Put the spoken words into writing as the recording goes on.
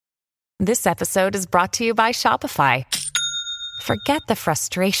This episode is brought to you by Shopify. Forget the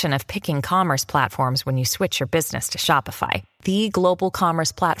frustration of picking commerce platforms when you switch your business to Shopify, the global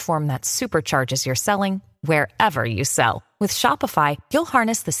commerce platform that supercharges your selling wherever you sell. With Shopify, you'll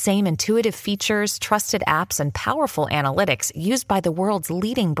harness the same intuitive features, trusted apps, and powerful analytics used by the world's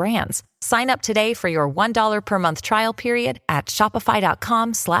leading brands. Sign up today for your $1 per month trial period at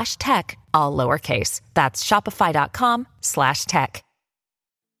shopify.com/tech, all lowercase. That's shopify.com/tech.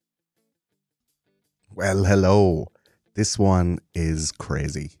 Well, hello. This one is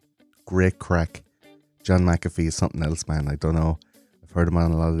crazy. Great crack. John McAfee is something else, man. I don't know. I've heard him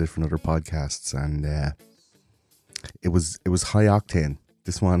on a lot of different other podcasts, and it was high octane.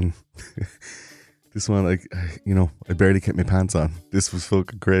 This one, like, I barely kept my pants on. This was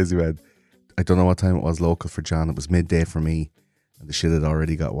fucking crazy, man. I don't know what time it was local for John. It was midday for me, and the shit had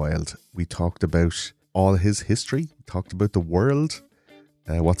already got wild. We talked about all his history. We talked about the world,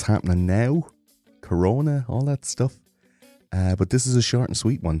 what's happening now, Corona, all that stuff. But this is a short and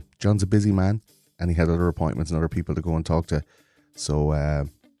sweet one. John's a busy man, and he had other appointments and other people to go and talk to. So,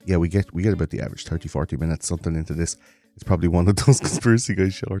 we get about the average 30-40 minutes, something into this. It's probably one of those Conspiracy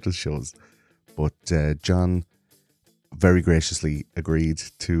Guys shortest shows. But John very graciously agreed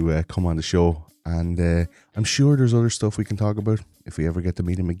to come on the show. And I'm sure there's other stuff we can talk about if we ever get to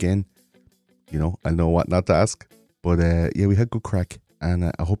meet him again. I know what not to ask. But we had good crack. And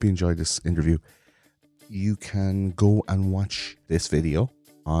I hope you enjoyed this interview. You can go and watch this video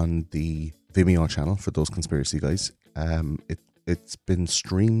on the Vimeo channel for those Conspiracy Guys. It's been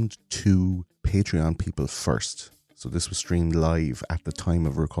streamed to Patreon people first. So this was streamed live at the time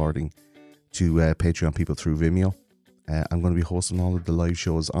of recording to Patreon people through Vimeo. I'm going to be hosting all of the live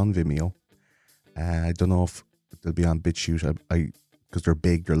shows on Vimeo. I don't know if they'll be on BitChute. Because they're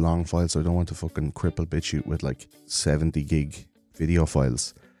big, they're long files, so I don't want to fucking cripple BitChute with like 70 gig video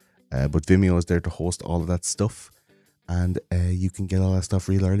files. But Vimeo is there to host all of that stuff. And you can get all that stuff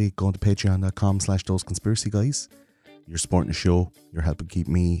real early. Go to patreon.com/those conspiracy guys. You're supporting the show. You're helping keep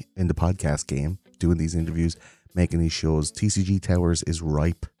me in the podcast game, doing these interviews, making these shows. TCG Towers is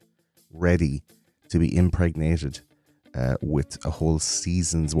ripe, ready to be impregnated with a whole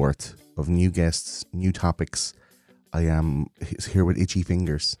season's worth of new guests, new topics. I am here with itchy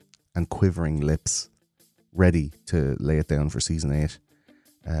fingers and quivering lips, ready to lay it down for season 8.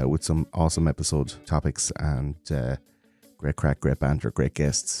 With some awesome episode topics and great crack, great banter, great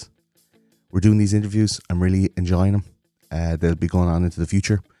guests. We're doing these interviews. I'm really enjoying them. They'll be going on into the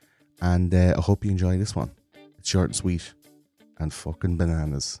future. And I hope you enjoy this one. It's short and sweet and fucking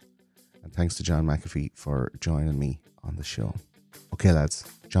bananas. And thanks to John McAfee for joining me on the show. Okay, lads.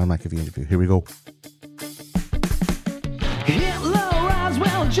 John McAfee interview. Here we go. Hitler,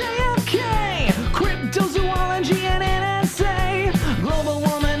 Roswell, JFK, cryptozoology and NSA, global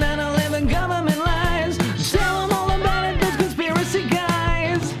warming and 11 government lies. Tell them all about it, those conspiracy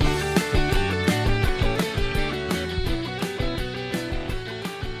guys.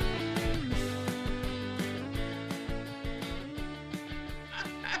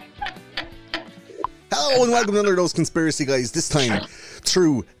 Hello and welcome to another of those Conspiracy Guys. This time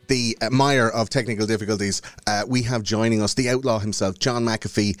through the mire of technical difficulties, we have joining us the outlaw himself, John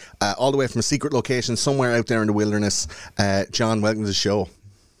McAfee, all the way from a secret location somewhere out there in the wilderness. John, welcome to the show.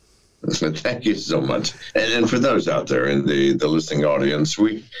 Thank you so much. And for those out there in the listening audience,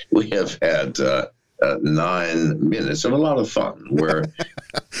 we have had 9 minutes of a lot of fun where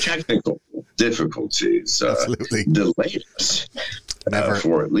technical difficulties delayed us.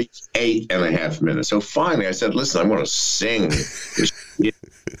 For at least 8.5 minutes. So finally I said, listen, I want to sing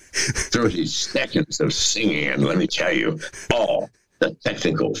 30 seconds of singing, and let me tell you, all the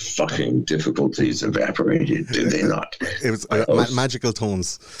technical fucking difficulties evaporated, did they not? It was magical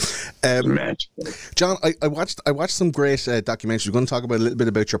tones. Magical. John, I watched some great documentaries. We're going to talk about a little bit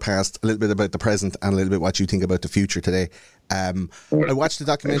about your past, a little bit about the present, and a little bit what you think about the future today. I watched the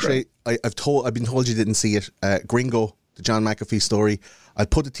documentary. I've been told you didn't see it. Gringo, the John McAfee story. I'll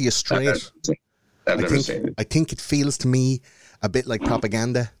put it to you straight. I've never seen it. I think it feels to me a bit like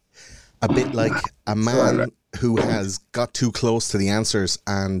propaganda, a bit like a man who has got too close to the answers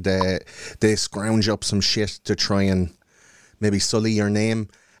and they scrounge up some shit to try and maybe sully your name.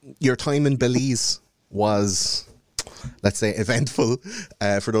 Your time in Belize was, let's say, eventful.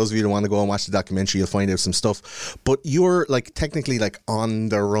 For those of you who want to go and watch the documentary, you'll find out some stuff. But you're like technically like on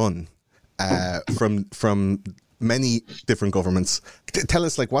the run from many different governments. Tell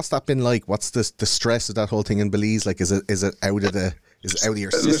us, like, what's that been like? What's the stress of that whole thing in Belize? Like, is it out of Is it out of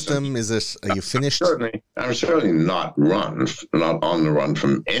your system? Is it, are you finished? I'm certainly not on the run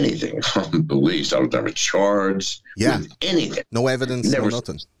from anything from police. I was never charged with anything. No evidence, never no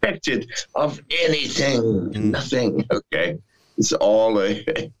nothing. Suspected of anything, nothing. Okay. It's all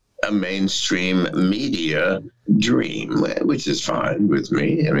a mainstream media dream, which is fine with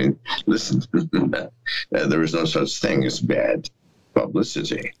me. I mean, listen, there is no such thing as bad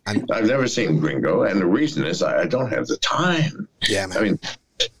publicity. I've never seen Gringo, and the reason is I don't have the time. Yeah, man. I mean,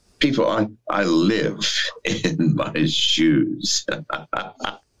 people, I live in my shoes.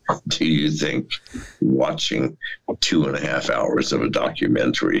 Do you think watching 2.5 hours of a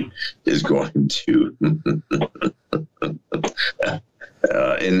documentary is going to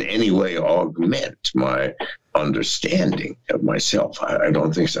in any way augment my understanding of myself? I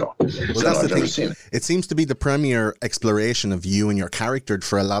don't think so. Well, that's the thing. It seems to be the premier exploration of you and your character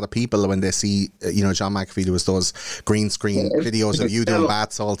for a lot of people when they see, John McAfee. There was those green screen videos of you doing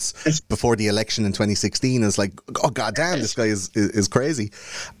bath salts before the election in 2016. It's like, oh goddamn, this guy is crazy.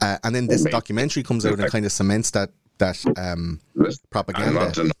 And then this documentary comes out and kind of cements that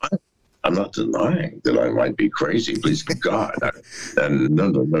propaganda. I'm not denying that I might be crazy, please God. And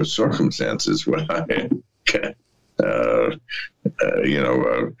under no circumstances would I,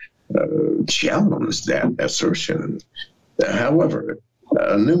 challenge that assertion. However,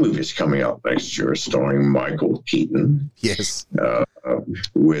 a new movie is coming out next year starring Michael Keaton. Yes.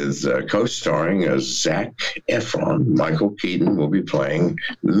 With co-starring as Zac Efron. Michael Keaton will be playing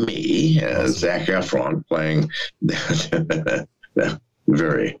me, Zac Efron playing that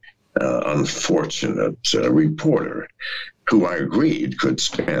very unfortunate reporter who I agreed could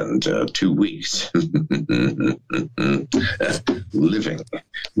spend 2 weeks living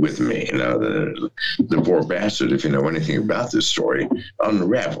with me. Now, the poor bastard, if you know anything about this story,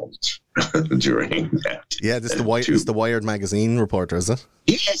 unraveled during that. Yeah, this is the Wired magazine reporter, is it?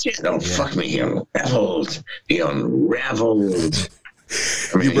 Yes, don't fuck me. He unraveled. I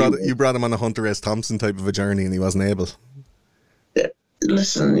mean, you brought him on a Hunter S. Thompson type of a journey, and he wasn't able.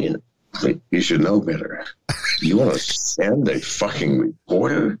 Listen, you should know better. You want to send a fucking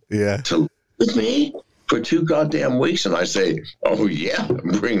reporter to live with me for 2 goddamn weeks? And I say, oh, yeah,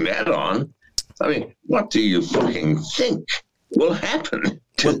 bring that on. I mean, what do you fucking think will happen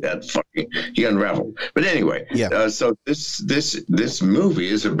to that fucking... He unraveled. But anyway, so this movie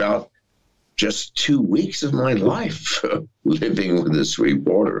is about just 2 weeks of my life living with this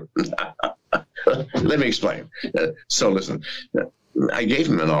reporter. Let me explain. So listen... I gave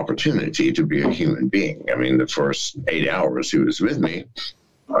him an opportunity to be a human being. I mean, the first 8 hours he was with me,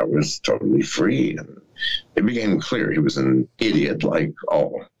 I was totally free. And it became clear he was an idiot like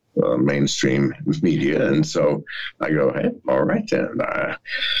all mainstream media. And so I go, hey, all right then.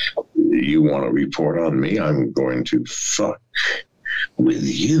 You want to report on me? I'm going to fuck with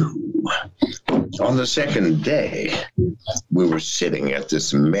you. On the second day, we were sitting at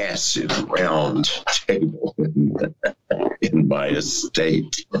this massive round table in my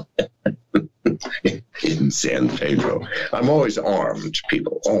estate in San Pedro. I'm always armed,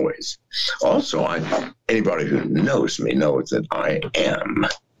 people, always. Also, anybody who knows me knows that I am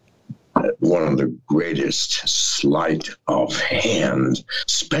one of the greatest sleight of hand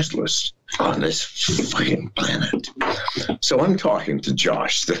specialists on this fucking planet. So I'm talking to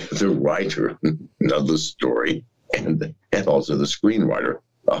Josh, the writer of the story, and also the screenwriter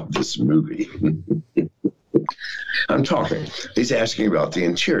of this movie. I'm talking. He's asking about the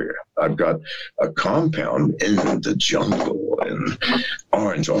interior. I've got a compound in the jungle in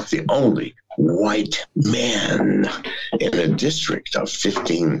Orange Walk, the only white man in a district of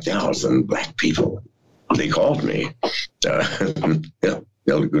 15,000 black people. They called me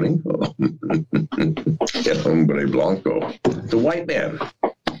El Gringo, El Hombre Blanco, the white man.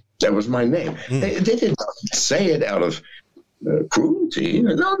 That was my name. They didn't say it out of cruelty.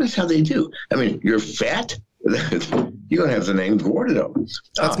 No, that's how they do. I mean, you're fat. You're gonna have the name Gordo.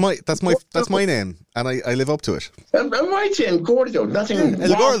 That's my name, and I live up to it. Right then, Gordo. Nothing.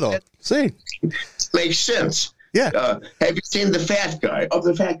 El Gordo. See, makes sense. Yeah. Have you seen the fat guy? Oh,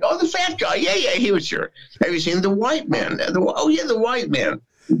 the fat guy. Yeah, he was here. Have you seen the white man? The white man.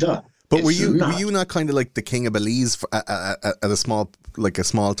 Duh. But were you not kind of like the king of Belize at a small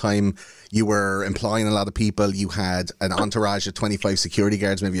time? You were employing a lot of people. You had an entourage of 25 security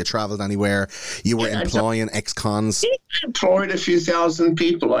guards. Maybe you traveled anywhere. You were employing ex-cons. I employed a few thousand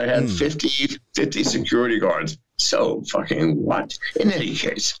people. I had 50 security guards. So fucking what? In any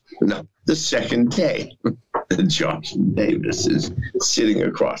case, no. The second day, Josh Davis is sitting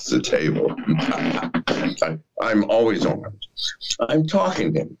across the table. I'm always armed. I'm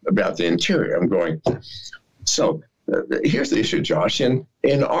talking to him about the interior. I'm going, so here's the issue, Josh. In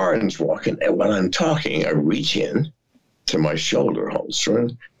Orange Walk, and when I'm talking, I reach in to my shoulder holster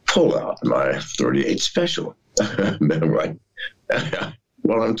and pull out my .38 Special. Right.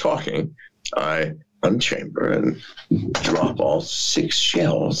 While I'm talking, I unchamber and drop all 6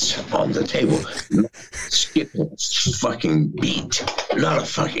 shells on the table. Skip a fucking beat. Not a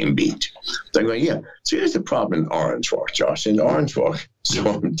fucking beat. So I go, yeah. So here's the problem in Orange Walk, Josh. In Orange Walk, so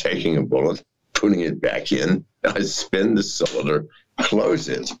I'm taking a bullet, putting it back in. I spin the cylinder, close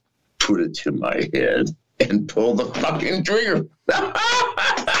it, put it to my head, and pull the fucking trigger.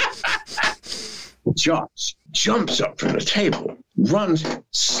 Josh jumps up from the table, runs,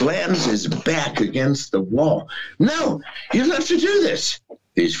 slams his back against the wall. No, you don't have to do this.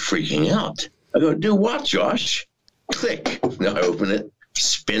 He's freaking out. I go, do what, Josh? Click. Now I open it,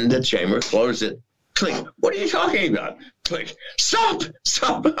 spin the chamber, close it, click. What are you talking about? Click. Stop!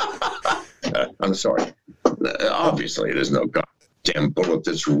 I'm sorry. Obviously, there's no goddamn bullet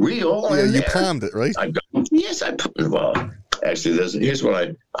that's real. Yeah, you planned it, right? Yes, I put it. Well, actually, here's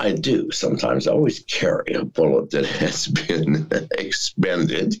what I do. Sometimes I always carry a bullet that has been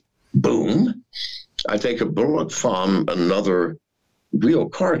expended. Boom. I take a bullet from another real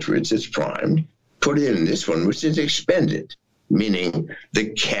cartridge that's primed, put it in this one, which is expended, meaning the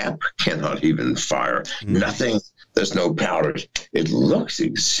cap cannot even fire. Nothing. There's no powder. It looks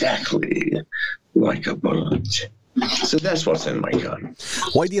exactly like a bullet. So that's what's in my gun.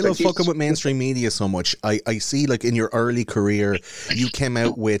 Why do you love fucking with mainstream media so much? I see, like, in your early career, you came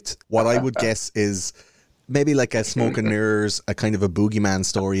out with what I would guess is maybe like a smoke and mirrors, a kind of a boogeyman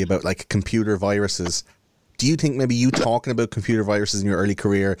story about like computer viruses. Do you think maybe you talking about computer viruses in your early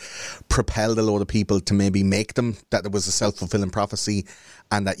career propelled a lot of people to maybe make them, that there was a self-fulfilling prophecy,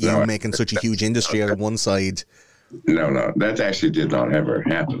 and that you making such a huge industry out of one side? No, that actually did not ever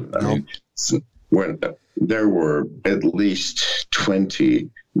happen. I mean, when there were at least 20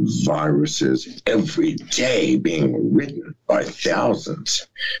 viruses every day being written by thousands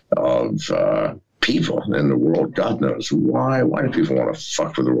of people in the world. God knows why. Why do people want to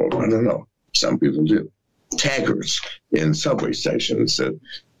fuck with the world? I don't know. Some people do. Taggers in subway stations that,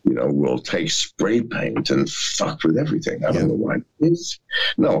 will take spray paint and fuck with everything. I don't know why it is.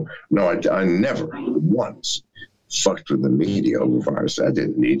 No, I never once fucked with the media over virus. I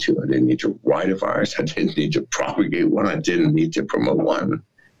didn't need to. I didn't need to write a virus. I didn't need to propagate one. I didn't need to promote one.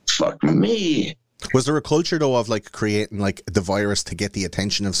 Fuck me. Was there a culture, though, of like creating like the virus to get the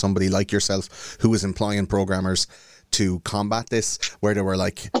attention of somebody like yourself who was employing programmers to combat this, where they were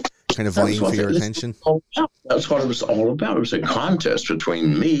like kind of vying for your attention? That's what it was all about. It was a contest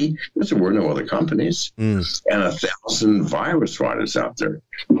between me, because there were no other companies, and 1,000 virus writers out there.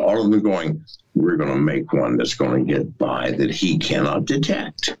 All of them going, we're going to make one that's going to get by that he cannot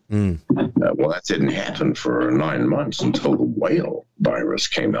detect. Well, that didn't happen for 9 months until the whale virus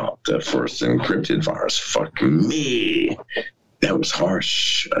came out, the first encrypted virus. Fuck me. That was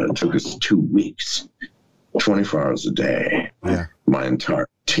harsh. It took us 2 weeks, 24 hours a day, my entire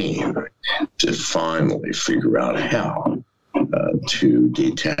team, to finally figure out how to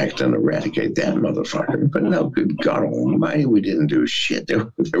detect and eradicate that motherfucker. But no, good God almighty, we didn't do shit. There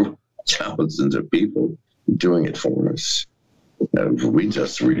were thousands of people doing it for us. We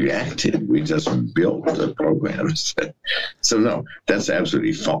just reacted. We just built the programs. So no, that's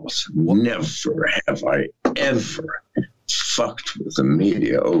absolutely false. Never have I ever fucked with the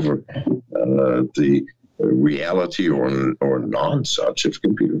media over the reality or non-such of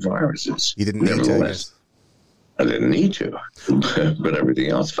computer viruses. You didn't need to. I didn't need to, but everything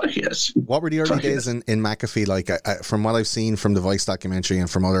else, fuck yes. What were the early days in McAfee like? From what I've seen from the Vice documentary and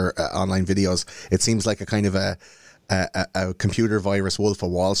from other online videos, it seems like a kind of a computer virus Wolf of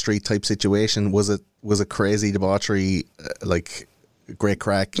Wall Street type situation. Was it crazy debauchery, like great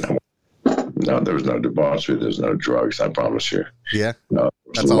crack? No, there was no debauchery. There's no drugs. I promise you. Yeah,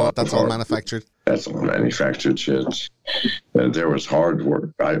 that's all manufactured. That's all manufactured shit. There was hard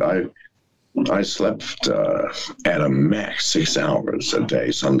work. I slept at a max 6 hours a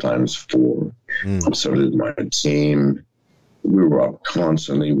day, sometimes 4. So did my team. We were up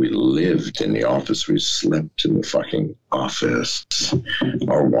constantly. We lived in the office. We slept in the fucking office.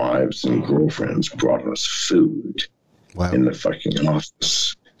 Our wives and girlfriends brought us food in the fucking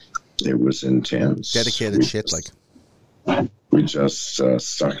office. It was intense. Dedicated shit, like. We just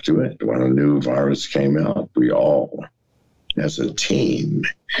stuck to it. When a new virus came out, we all, as a team,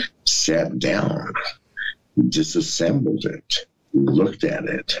 sat down, disassembled it, looked at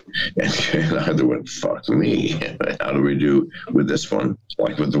it, and either went, fuck me. How do we do with this one?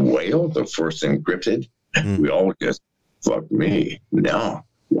 Like with the whale, the first encrypted, we all just, fuck me. Now,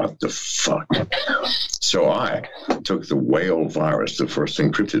 what the fuck? So I took the whale virus, the first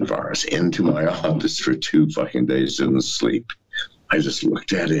encrypted virus, into my office for 2 fucking days, didn't sleep. I just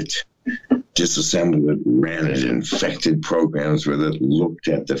looked at it, disassembled it, ran it, infected programs with it, looked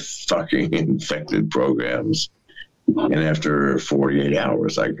at the fucking infected programs. And after 48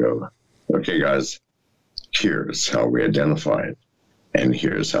 hours, I go, okay, guys, here's how we identify it. And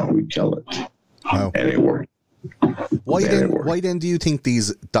here's how we kill it. Wow. And it worked. Why then do you think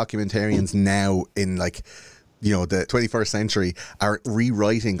these documentarians now in like, you know, the 21st century are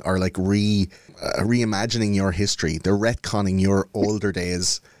rewriting or like reimagining your history? They're retconning your older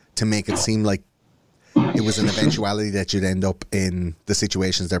days to make it seem like it was an eventuality that you'd end up in the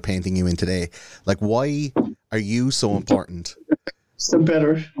situations they're painting you in today. Like, why are you so important?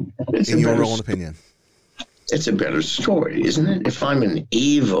 In your own opinion? It's a better story, isn't it? If I'm an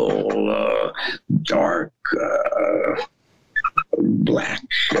evil, dark, black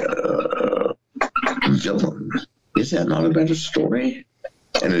villain, is that not a better story?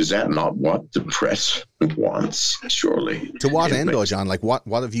 And is that not what the press wants? Surely. To what end, though, John? Like, what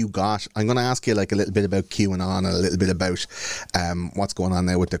have you got? I'm going to ask you like a little bit about QAnon and a little bit about what's going on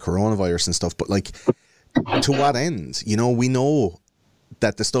now with the coronavirus and stuff. But like, to what end? You know, we know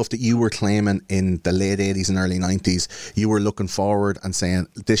that the stuff that you were claiming in the late 80s and early 90s, you were looking forward and saying,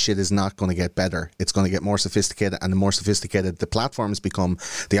 this shit is not going to get better. It's going to get more sophisticated, and the more sophisticated the platforms become,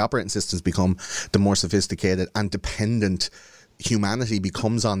 the operating systems become, the more sophisticated and dependent humanity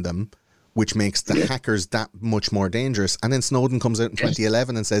becomes on them, which makes the hackers that much more dangerous. And then Snowden comes out in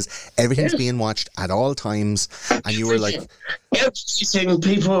 2011 and says, everything's being watched at all times. And you were like... Everything,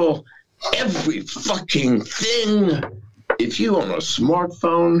 people, every fucking thing... If you own a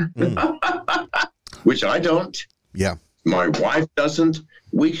smartphone, which I don't, my wife doesn't,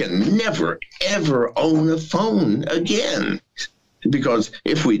 we can never, ever own a phone again. Because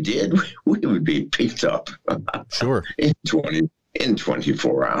if we did, we would be picked up. Sure. In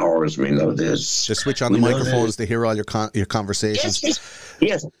 24 hours, we know this. Just switch on the microphones to hear all your conversations.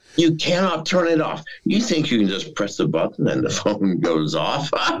 Yes. You cannot turn it off. You think you can just press the button and the phone goes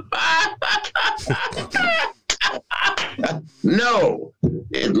off? No,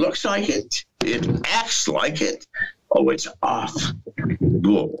 it looks like it. It acts like it. Oh, it's off.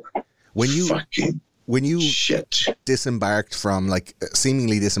 Bull. When you shit. disembarked from, like,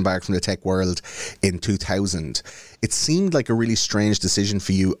 seemingly disembarked from the tech world in 2000, it seemed like a really strange decision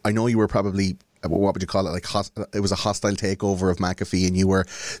for you. I know you were probably, what would you call it? Like, it was a hostile takeover of McAfee, and you were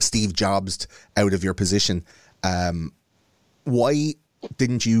Steve Jobs out of your position. Why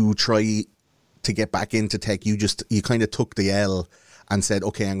didn't you try to get back into tech? You kind of took the L and said,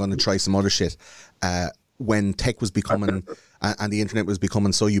 okay, I'm going to try some other shit. When tech was becoming and the internet was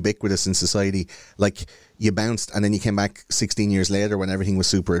becoming so ubiquitous in society, like, you bounced and then you came back 16 years later when everything was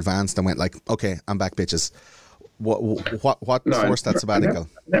super advanced and went like, okay, I'm back, bitches. What forced that sabbatical?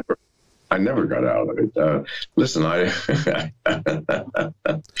 I never got out of it. Listen,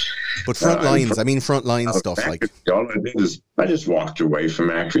 But front lines, front line stuff. Like, all I did is I just walked away from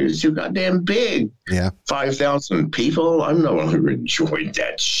McAfee. It's too goddamn big. Yeah. 5,000 people. I'm no longer enjoying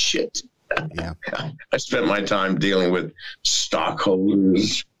that shit. Yeah. I spent my time dealing with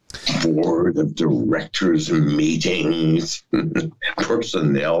stockholders, board of directors meetings,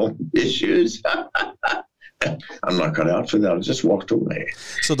 personnel issues. I'm not cut out for that. I just walked away.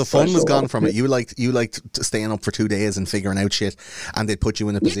 So the fun was gone from it. You liked staying up for 2 days and figuring out shit, and they'd put you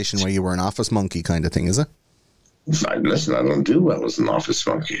in a position where you were an office monkey kind of thing, is it? Listen, I don't do well as an office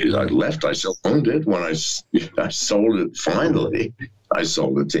monkey. I left. I still owned it. When I sold it finally, I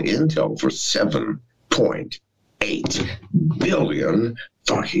sold it to Intel for $7.8 billion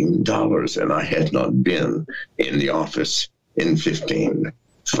fucking dollars, and I had not been in the office in 15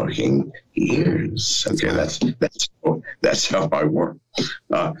 fucking years. Okay, that's how I work.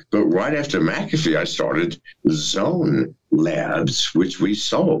 But right after McAfee, I started Zone Labs, which we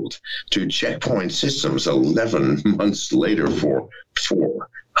sold to Checkpoint Systems 11 months later for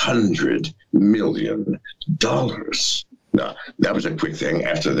 $400 million. Now, that was a quick thing.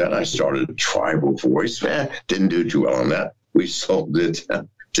 After that, I started Tribal Voice. Didn't do too well on that. We sold it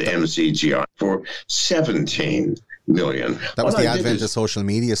to MCGI for $17 million. That was the advent of social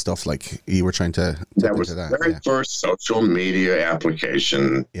media stuff. Like, you were trying to. That was the very first social media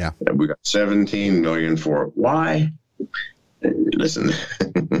application. Yeah, and we got $17 million for it. Why? Listen,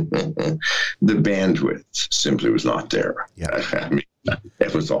 the bandwidth simply was not there. Yeah,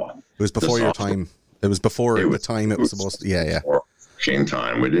 it was all. It was before your time. It was before the time it was supposed to. Yeah. Came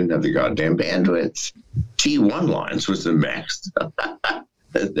time. We didn't have the goddamn bandwidth. T1 lines was the max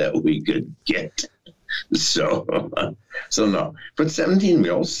that we could get. So no. But 17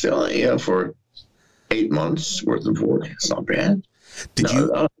 meals still, for 8 months worth of work, it's not bad. Did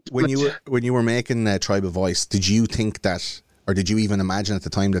when you were making Tribe of Voice, did you think that, or did you even imagine at the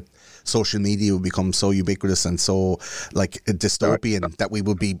time that social media would become so ubiquitous and so like dystopian that we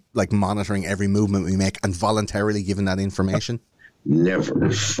would be like monitoring every movement we make and voluntarily giving that information?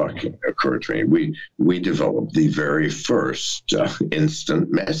 Never fucking occurred to me. We developed the very first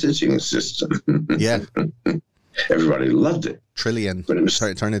instant messaging system. Yeah. Everybody loved it. Trillion. But it was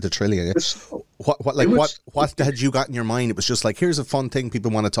turned into Trillion. Yeah. What had you got in your mind? It was just like, here's a fun thing, people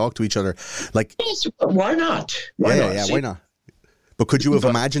want to talk to each other. Like, why not? Why not? Yeah, why not? But could you have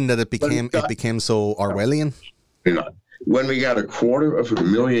imagined that it became so Orwellian? When we got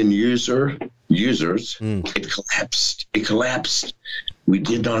 250,000 users, It collapsed. We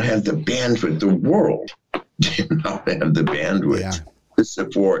did not have the bandwidth. The world did not have the bandwidth to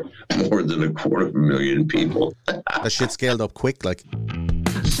support more than 250,000 people. The shit scaled up quick, like.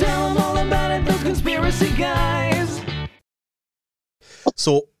 Tell them all about it, those conspiracy guys.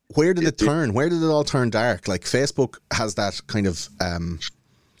 So where did it turn? Where did it all turn dark? Like, Facebook has that kind of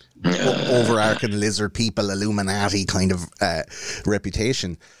overarching lizard people, Illuminati kind of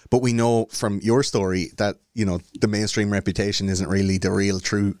reputation. But we know from your story that, the mainstream reputation isn't really the real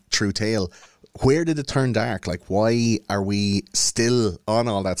true tale. Where did it turn dark? Like, why are we still on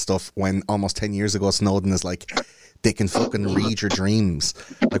all that stuff when almost 10 years ago Snowden is like, they can fucking read your dreams?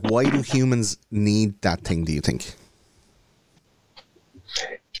 Like, why do humans need that thing, do you think?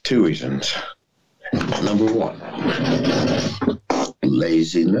 2 reasons. Number one,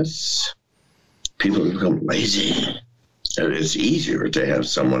 laziness. People become lazy. And it's easier to have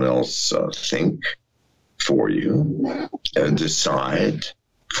someone else think for you, decide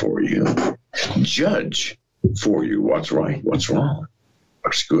for you, judge for you what's right, what's wrong,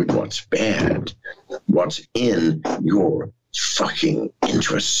 what's good, what's bad, what's in your fucking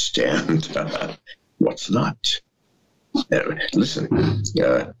interest, and what's not. Listen,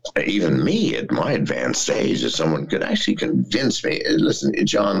 even me at my advanced age, if someone could actually convince me, listen,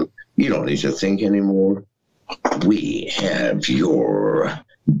 John, you don't need to think anymore. We have your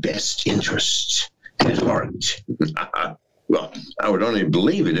best interests at heart. Well, I would only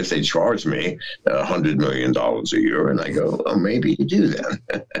believe it if they charged me $100 million a year, and I go, oh, maybe you do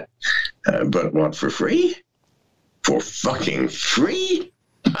that. But what, for free? For fucking free?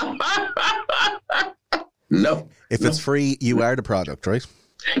 No. If it's free, you are the product, right?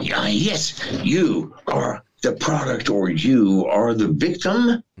 Yeah, yes, you are the product or you are the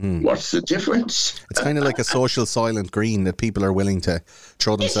victim. What's the difference? It's kind of like a social Soylent Green that people are willing to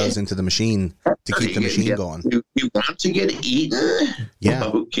throw themselves into the machine to keep the machine going. You want to get eaten? Yeah.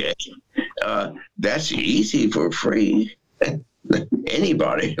 Okay. That's easy for free.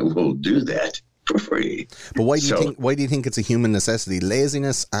 Anybody will do that for free. But why do you think it's a human necessity?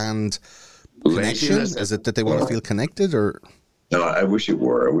 Laziness and connection? Is it that they want to feel connected, or? No, I wish it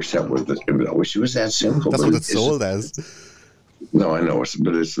were. I wish it was that simple. That's what it's sold as. No, I know,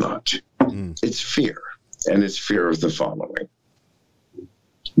 but it's not. It's fear, and it's fear of the following.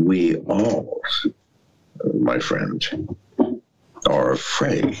 We all, my friend, are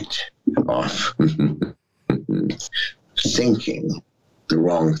afraid of thinking the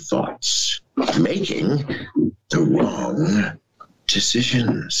wrong thoughts, making the wrong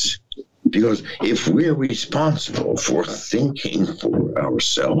decisions. Because if we're responsible for thinking for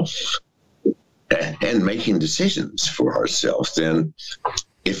ourselves and making decisions for ourselves, then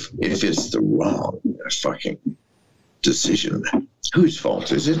if it's the wrong fucking decision, whose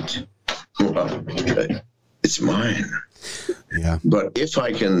fault is it? Well, it's mine. Yeah. But if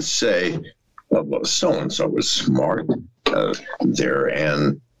I can say, well, so-and-so was smart, they're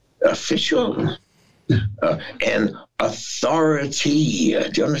an official, and authority.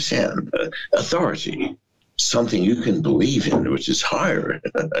 Do you understand? Authority, something you can believe in, which is higher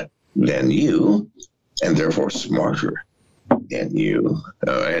than you, and therefore smarter than you,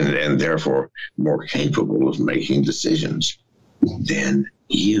 and therefore more capable of making decisions than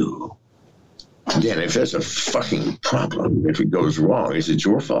you. Then if there's a fucking problem, if it goes wrong, is it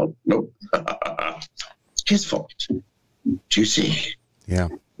your fault? Nope. His fault. Do you see? Yeah.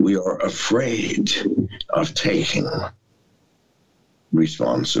 We are afraid of taking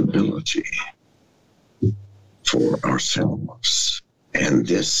responsibility for ourselves. And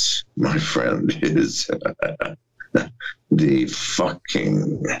this, my friend, is the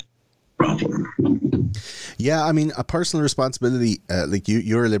fucking problem. Yeah, I mean, a personal responsibility, like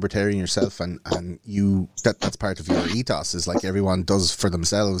you're a libertarian yourself, and you that's part of your ethos, is like everyone does for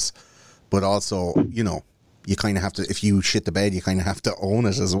themselves, but also, you kind of have to, if you shit the bed, you kind of have to own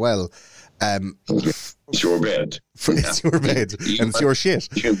it as well. It's your bed. It's your bed, and it's your shit.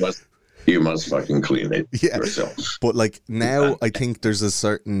 You must fucking clean it yourself. But like now, I think there's a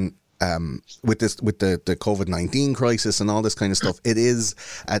certain with the COVID-19 crisis and all this kind of stuff. It is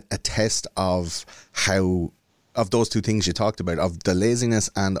a test of how of those two things you talked about, of the laziness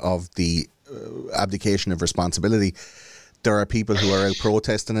and of the abdication of responsibility. There are people who are out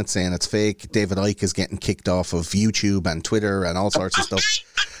protesting it, saying it's fake. David Icke is getting kicked off of YouTube and Twitter and all sorts of stuff.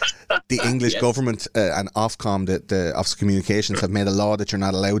 The English government and Ofcom, the Office of Communications, have made a law that you're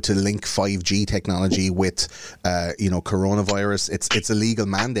not allowed to link 5G technology with, coronavirus. It's a legal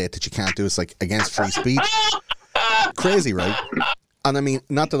mandate that you can't do. It's like against free speech. Crazy, right? And I mean,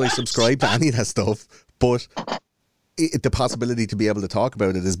 not that I subscribe to any of that stuff, but the possibility to be able to talk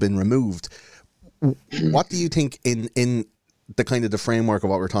about it has been removed. What do you think in the kind of the framework of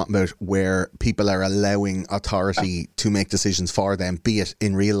what we're talking about, where people are allowing authority to make decisions for them, be it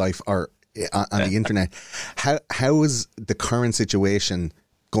in real life or on the internet? How is the current situation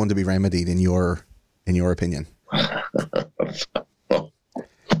going to be remedied in your opinion?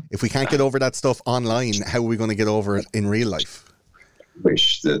 If we can't get over that stuff online, how are we going to get over it in real life?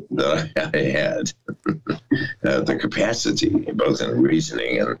 Wish that I had the capacity, both in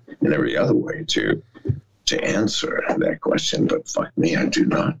reasoning and in every other way, to answer that question. But fuck me, I do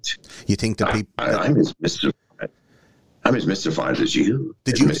not. You think that people? I'm as mystified. I'm as mystified as you.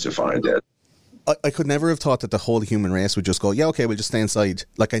 Did you mystified that? I could never have thought that the whole human race would just go, yeah, okay, we'll just stay inside.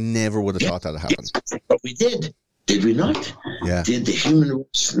 Like I never would have thought that would happen. Yes, but we did. Did we not? Yeah. Did the human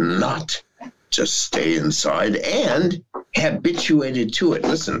race not just stay inside and habituated to it?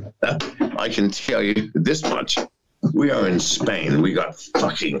 Listen, I can tell you this much. We are in Spain. We got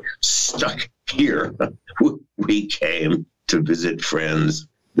fucking stuck here. We came to visit friends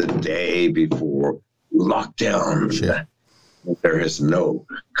the day before lockdown. Shit. There is no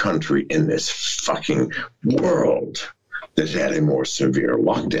country in this fucking world that had a more severe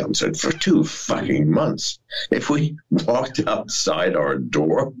lockdown. So for 2 fucking months, if we walked outside our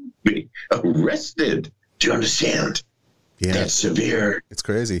door, be arrested. Do you understand? Yeah. That's severe. It's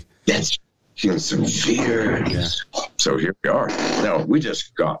crazy. That's severe. Yeah. So here we are. Now, we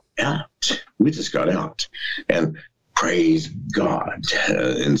just got out. And praise God,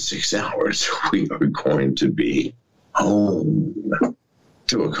 in 6 hours, we are going to be home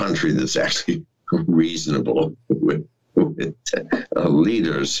to a country that's actually reasonable with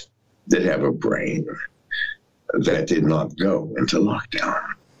leaders that have a brain that did not go into lockdown.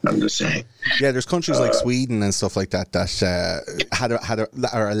 I'm just saying. Yeah, there's countries like Sweden and stuff like that that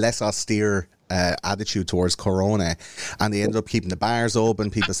are a less austere attitude towards Corona, and they ended up keeping the bars open.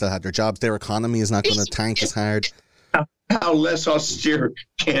 People still had their jobs. Their economy is not going to tank as hard. How less austere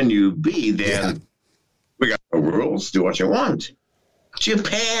can you be then? Yeah. We got no rules. Do what you want.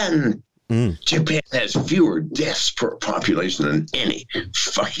 Japan. Japan has fewer deaths per population than any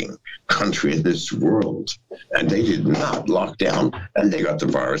fucking country in this world. And they did not lock down, and they got the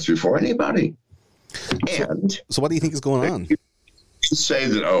virus before anybody. And so what do you think is going on? You say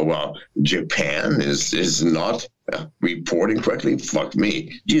that, oh, well, Japan is not reporting correctly? Fuck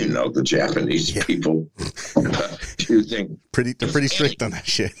me. Do you know the Japanese people? Do you think... They're pretty strict on that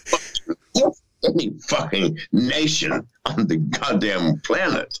shit. Any fucking nation on the goddamn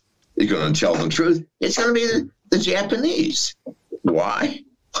planet is going to tell the truth. It's going to be the Japanese. Why?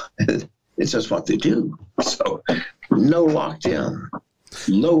 It's just what they do. So, no lockdown,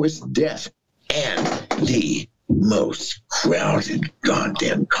 lowest death, and the most crowded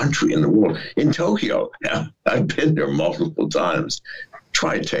goddamn country in the world. In Tokyo, I've been there multiple times.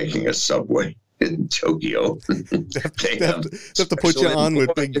 Try taking a subway in Tokyo. They have to put you on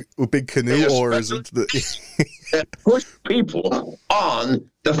with big canoe oars. Push people on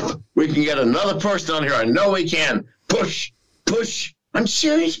we can get another person on here. I know we can. Push. I'm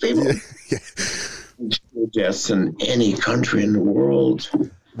serious, people. Yeah. Deaths in any country in the world.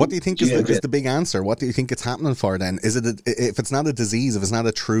 What do you think is the big answer? What do you think it's happening for then? Is it if it's not a disease, if it's not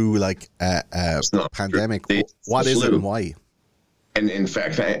a true pandemic, what is it and why? And in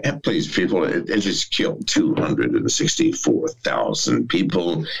fact, please, people, it just killed 264,000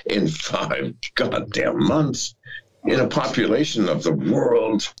 people in 5 goddamn months in a population of the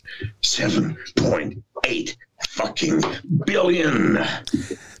world 7.8 fucking billion.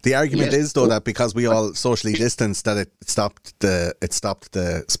 The argument is though that because we all socially distanced, that it stopped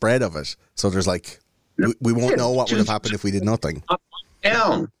the spread of it. So there's we won't know what would have happened if we did nothing.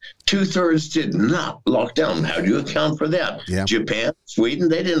 Down. 2/3 did not lock down. How do you account for that? Yeah. Japan, Sweden,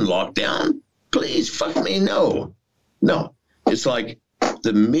 they didn't lock down. Please, fuck me, no. It's like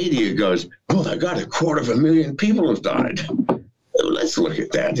the media goes, oh my God, 250,000 people have died. let's look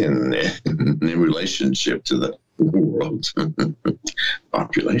at that in relationship to the world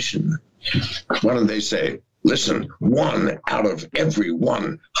population. Why don't they say, listen, 1 out of every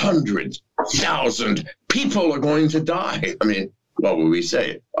 100,000 people are going to die? I mean, what would we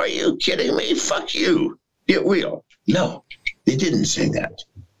say? Are you kidding me? Fuck you. Get real. No, they didn't say that.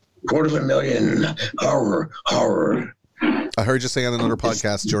 250,000. Horror. I heard you say on another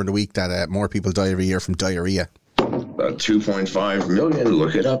podcast during the week that more people die every year from diarrhea. 2.5 million.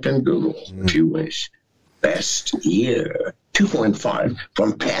 Look it up in Google if you wish. Best year. 2.5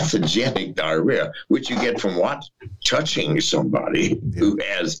 from pathogenic diarrhea, which you get from what? Touching somebody who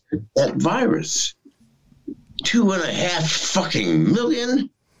has that virus. 2.5 fucking million?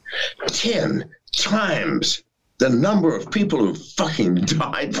 10 times the number of people who fucking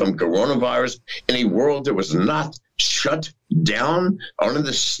died from coronavirus in a world that was not shut down. Only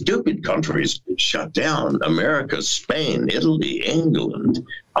the stupid countries shut down. America, Spain, Italy, England,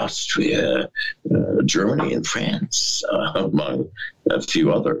 Austria, Germany, and France, among a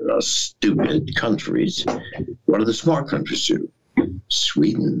few other stupid countries. What do the smart countries do?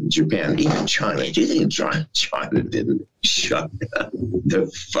 Sweden, Japan, even China. Do you think China didn't shut the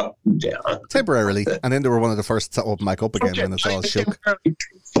fuck down? Temporarily. And then they were one of the first to open back up again when it's all shook.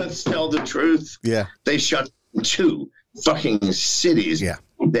 Let's tell the truth. Yeah. They shut 2 fucking cities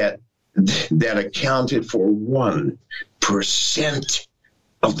that accounted for 1%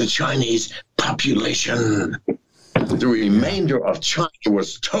 of the Chinese population. The remainder of China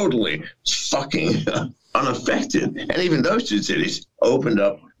was totally fucking unaffected. And even those 2 cities opened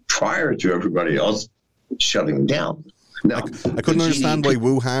up prior to everybody else shutting down. Now, I couldn't understand why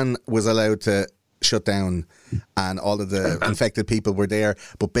Wuhan was allowed to shut down and all of the infected people were there,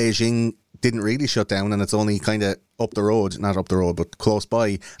 but Beijing didn't really shut down, and it's only kind of up the road, not up the road, but close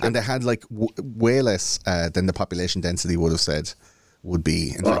by. And they had like way less than the population density would have said would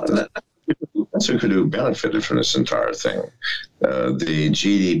be infected. That's who benefited from this entire thing. The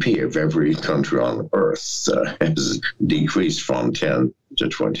GDP of every country on Earth has decreased from 10 to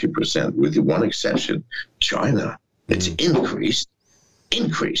 20%, with one exception, China. It's increased.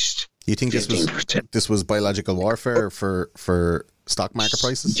 You think this was biological warfare for stock market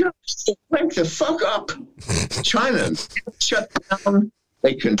prices? Just wake the fuck up. China shut down.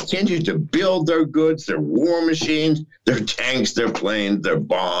 They continue to build their goods, their war machines, their tanks, their planes, their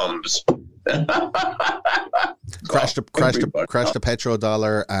bombs. Crash the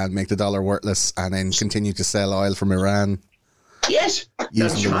petrodollar and make the dollar worthless, and then continue to sell oil from Iran. Yes.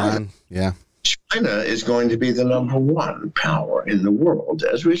 Using Iran. Yeah. China is going to be the number 1 power in the world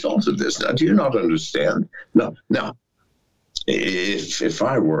as a result of this. Now, do you not understand? No. Now, if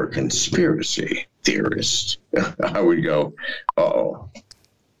I were a conspiracy theorist, I would go, uh-oh,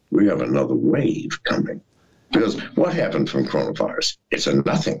 we have another wave coming. Because what happened from coronavirus? It's a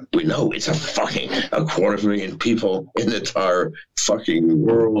nothing. We know it's a 250,000 people in the entire fucking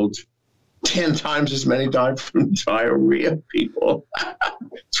world. 10 times as many died from diarrhea, people.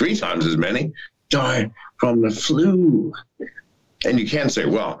 3 times as many died from the flu. And you can't say,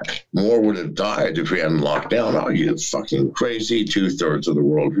 well, more would have died if we hadn't locked down. Oh, you fucking crazy. 2/3 of the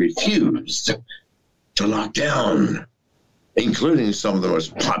world refused to lock down, including some of the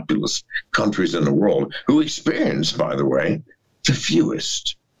most populous countries in the world, who experienced, by the way, the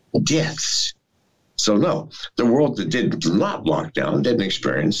fewest deaths. So no, the world that did not lock down didn't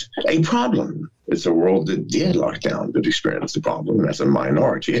experience a problem. It's the world that did lock down that experienced the problem. That's a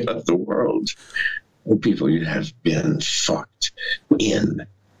minority of the world. Well, people, you have been fucked in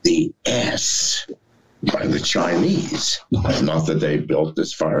the ass by the Chinese. Not that they built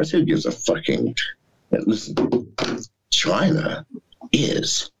this virus. Who gives a fucking... Listen, China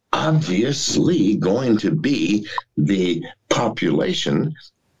is obviously going to be the population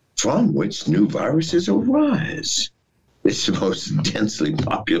from which new viruses arise. It's the most densely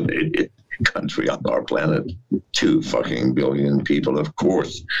populated country on our planet. 2 fucking billion people. Of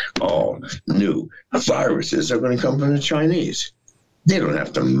course, all new viruses are going to come from the Chinese. They don't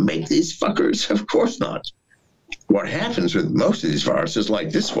have to make these fuckers. Of course not. What happens with most of these viruses,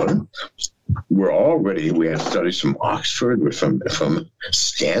 like this one, we have studies from Oxford, from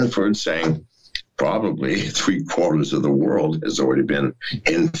Stanford, saying probably 3/4 of the world has already been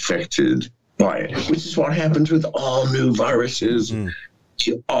infected by it, which is what happens with all new viruses.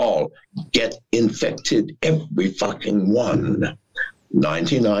 You all get infected, every fucking one.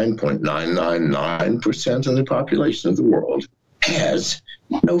 99.999% of the population of the world has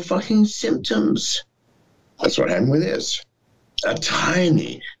no fucking symptoms. That's what happened with this. A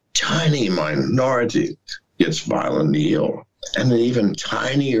tiny minority gets violently ill, and an even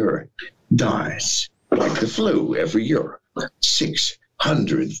tinier dies, like the flu every year.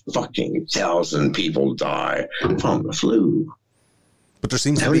 600,000 people die from the flu. But there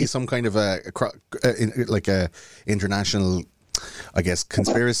seems to be some kind of a international, I guess,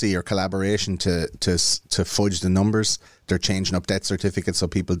 conspiracy or collaboration to fudge the numbers. They're changing up death certificates so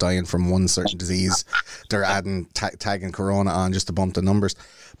people dying from one certain disease. They're adding tagging corona on just to bump the numbers.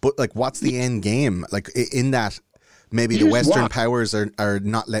 But like, what's the end game? Like in that, maybe the Western powers are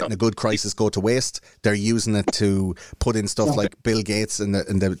not letting a good crisis go to waste. They're using it to put in stuff like Bill Gates and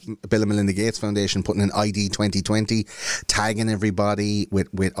the Bill and Melinda Gates Foundation putting in ID 2020, tagging everybody with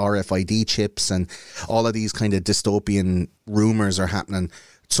RFID chips, and all of these kind of dystopian rumors are happening.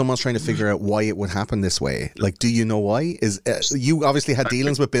 Someone's trying to figure out why it would happen this way. Like, do you know why? You obviously had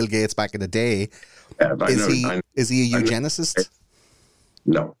dealings with Bill Gates back in the day. Is he a eugenicist?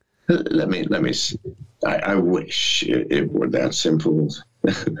 No. Let me. I wish it were that simple,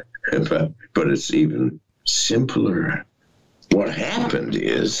 but it's even simpler. What happened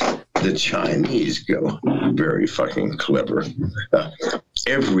is the Chinese go very fucking clever.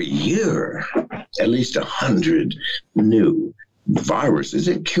 Every year, at least 100 new viruses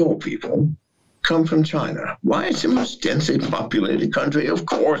that kill people come from China. Why? It's the most densely populated country. Of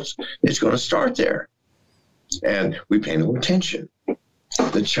course, it's going to start there. And we pay no attention.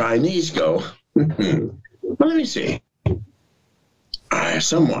 The Chinese go, well, let me see.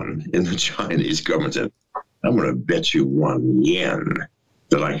 Someone in the Chinese government said, I'm going to bet you 1 yen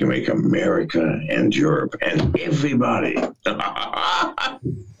that I can make America and Europe and everybody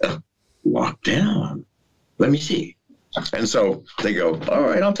locked down. Let me see. And so they go, all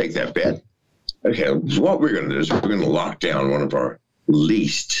right, I'll take that bet. Okay, what we're going to do is we're going to lock down one of our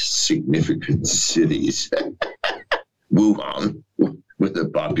least significant cities, Wuhan, with a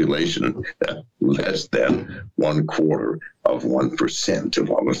population less than 1/4% of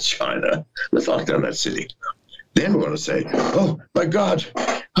all of China. Let's lock down that city. Then we're going to say, oh, my God,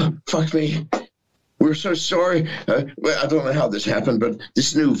 fuck me. We're so sorry. I don't know how this happened, but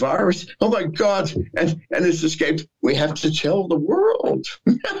this new virus, oh, my God, and it's escaped. We have to tell the world.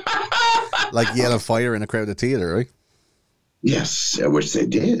 Like yellow fire in a crowded theater, right? Yes, which they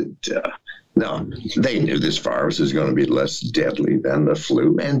did. Now, they knew this virus is going to be less deadly than the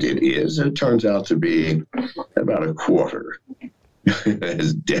flu, and it is. It turns out to be about a quarter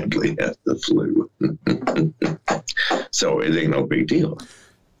as deadly as the flu. So it ain't no big deal.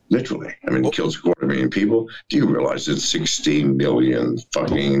 Literally. I mean, it kills 250,000 people. Do you realize that 16 million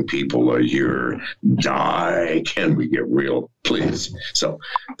fucking people a year die? Can we get real, please? So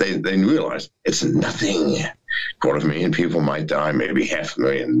they realize it's nothing. 250,000 people might die, maybe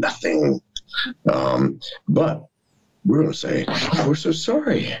 500,000, nothing. But we're going to say, we're so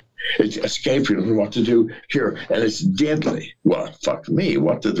sorry. It's escaped. We don't know what to do here. And it's deadly. Well, fuck me.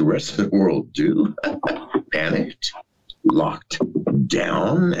 What did the rest of the world do? Panicked, locked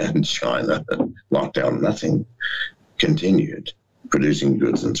down, and China locked down nothing, continued producing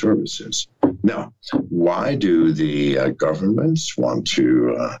goods and services. Now, why do the governments want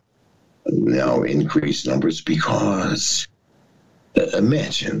to now increase numbers? Because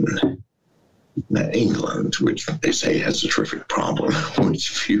imagine England, which they say has a terrific problem, which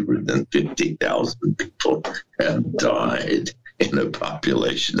fewer than 50,000 people have died in a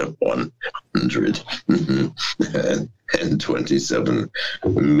population of 127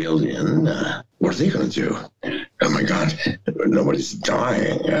 million. What are they going to do? Oh my God, nobody's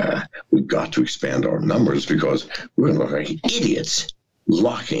dying. We've got to expand our numbers because we're going to look like idiots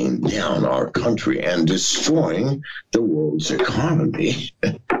locking down our country and destroying the world's economy.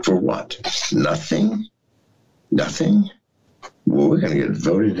 For what? Nothing? Nothing? Well, we're going to get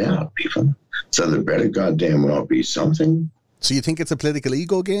voted out, people. So there better goddamn well be something. So you think it's a political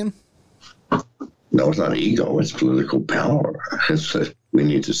ego game? No, it's not ego. It's political power. We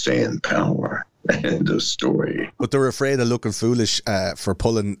need to stay in power. End of story. But they're afraid of looking foolish for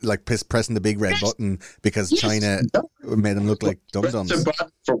pulling, like pressing the big red button because China made them look like dum-dums.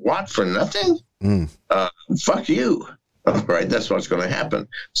 For what? For nothing? Fuck you. All right, that's what's going to happen.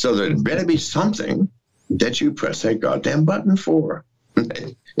 So there better be something that you press that goddamn button for.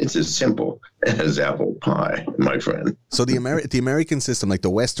 It's as simple as apple pie, my friend. So the American system, like the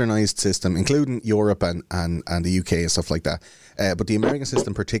westernized system, including Europe and the UK and stuff like that, but the American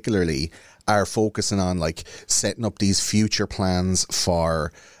system particularly are focusing on like setting up these future plans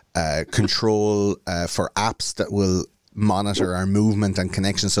for control, for apps that will monitor our movement and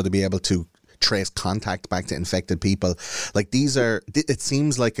connections so to be able to trace contact back to infected people. Like these are, it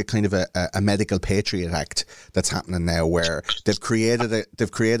seems like a kind of a medical Patriot Act that's happening now, where they've created a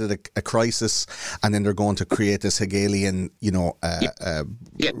crisis, and then they're going to create this Hegelian,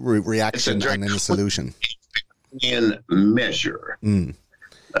 reaction and then a solution. measure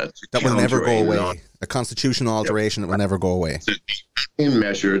that will never go away. A constitutional alteration that will never go away.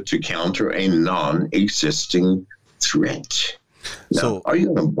 Measure to counter a non-existing threat. Now, So- are you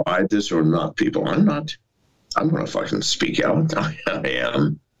going to buy this or not, people? I'm not. I'm going to fucking speak out. I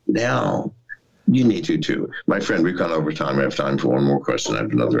am now. You need to too, my friend. We've gone over time. I have time for one more question. I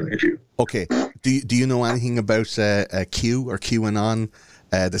have another interview. Okay. Do you know anything about Q or QAnon?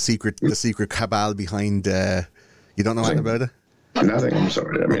 The secret cabal behind. You don't know anything about it? Nothing. I'm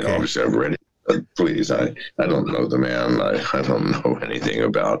sorry. I mean, Okay. obviously, I've read it. But please, I don't know the man. I don't know anything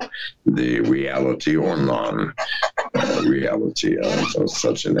about the reality or non-reality of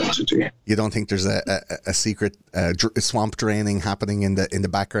such an entity. You don't think there's a secret swamp draining happening in the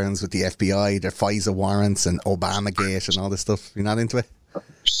backgrounds with the FBI, the FISA warrants, and Obamagate and all this stuff? You're not into it?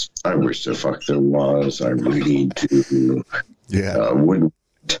 I wish the fuck there was. I really do. Yeah,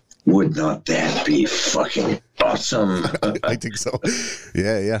 Would not that be fucking awesome? I think so.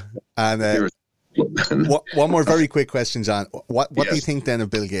 Yeah. And There's- one more very quick question, John. What do you Yes. think then of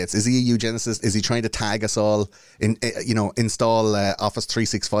Bill Gates? Is he a eugenicist? Is he trying to tag us all install Office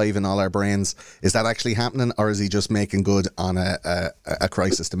 365 in all our brains? Is that actually happening, or is he just making good on a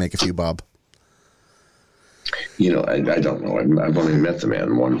crisis to make a few bob? You know, I don't know. I've only met the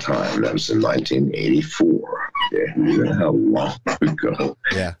man one time. That was in 1984. Yeah, you know how long ago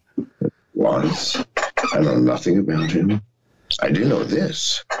Yeah. it was. I know nothing about him. I do know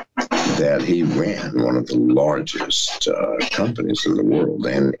this, that he ran one of the largest companies in the world,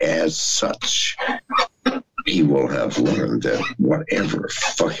 and as such, he will have learned that whatever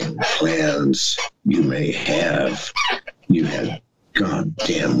fucking plans you may have, you had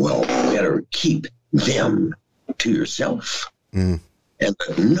goddamn well better keep them to yourself. And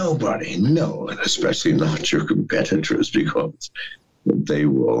let nobody know, and especially not your competitors, because they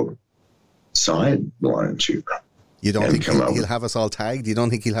will sideline you. You don't And think come out he'll with- have us all tagged? You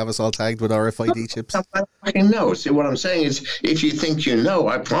don't think he'll have us all tagged with RFID chips? I fucking know. See, what I'm saying is, if you think you know,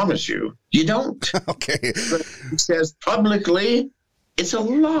 I promise you, you don't. Okay. It says publicly, it's a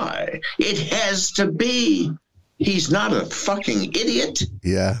lie. It has to be. He's not a fucking idiot.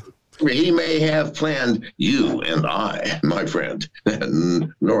 Yeah. He may have planned you and I, my friend,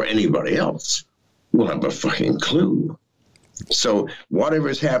 nor anybody else will have a fucking clue. So whatever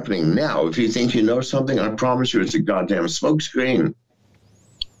is happening now, if you think you know something, I promise you it's a goddamn smokescreen.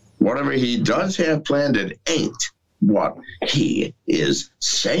 Whatever he does have planned, it ain't what he is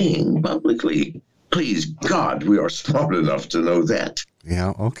saying publicly. Please, God, we are smart enough to know that.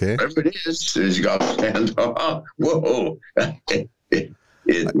 Yeah. Okay. Whatever it is, he's got planned. Whoa.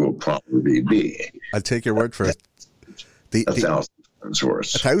 It will probably be I'll take your word for it. The 1,000 times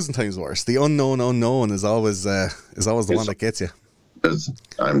worse. 1,000 times worse. The unknown is always the one that gets you.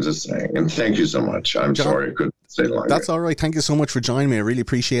 I'm just saying. And thank you so much. I'm John, sorry I couldn't stay longer. That's all right. Thank you so much for joining me. I really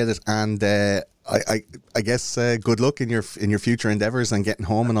appreciate it. And I guess good luck in your future endeavors and getting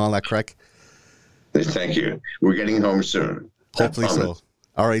home and all that crack. Thank you. We're getting home soon. Hopefully I so. promise.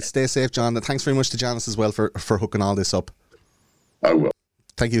 All right. Stay safe, John. And thanks very much to Janice as well for hooking all this up. I will.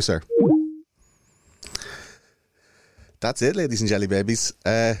 Thank you, sir. That's it, ladies and jelly babies.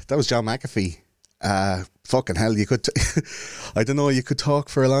 That was John McAfee. Fucking hell, you could... I don't know, you could talk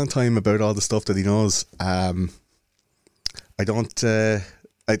for a long time about all the stuff that he knows. I don't... it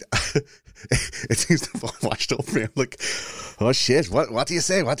seems to have washed over me. I'm like, oh shit, what do you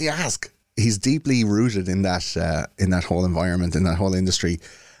say? What do you ask? He's deeply rooted in that whole environment, in that whole industry.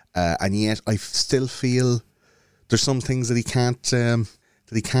 And yet I still feel there's some things that he can't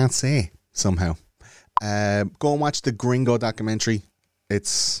say somehow. Go and watch the Gringo documentary.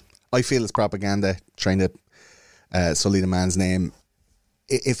 I feel it's propaganda trying to sully the man's name.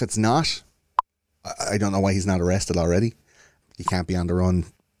 If it's not, I don't know why he's not arrested already. He can't be on the run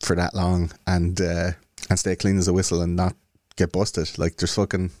for that long and stay clean as a whistle and not get busted. Like, there's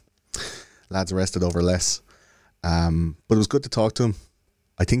fucking lads arrested over less. But it was good to talk to him.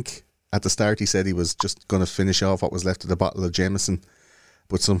 I think at the start he said he was just going to finish off what was left of the bottle of Jameson,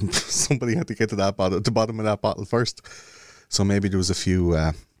 but somebody had to get to the bottom of that bottle first. So maybe there was a few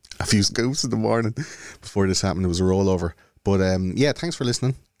scoops in the morning before this happened. It was a rollover. But yeah, thanks for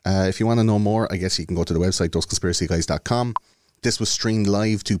listening. If you want to know more, I guess you can go to the website, thoseconspiracyguys.com. This was streamed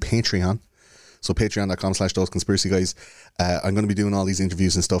live to Patreon. So patreon.com/thoseconspiracyguys. I'm going to be doing all these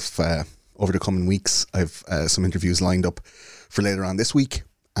interviews and stuff over the coming weeks. I've some interviews lined up for later on this week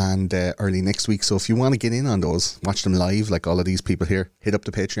and early next week. So if you want to get in on those, watch them live like all of these people here, hit up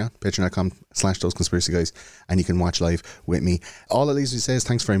the Patreon, patreon.com/thoseconspiracyguys, and you can watch live with me. All of these says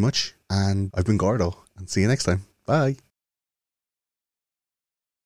thanks very much, and I've been Gordo, and see you next time. Bye.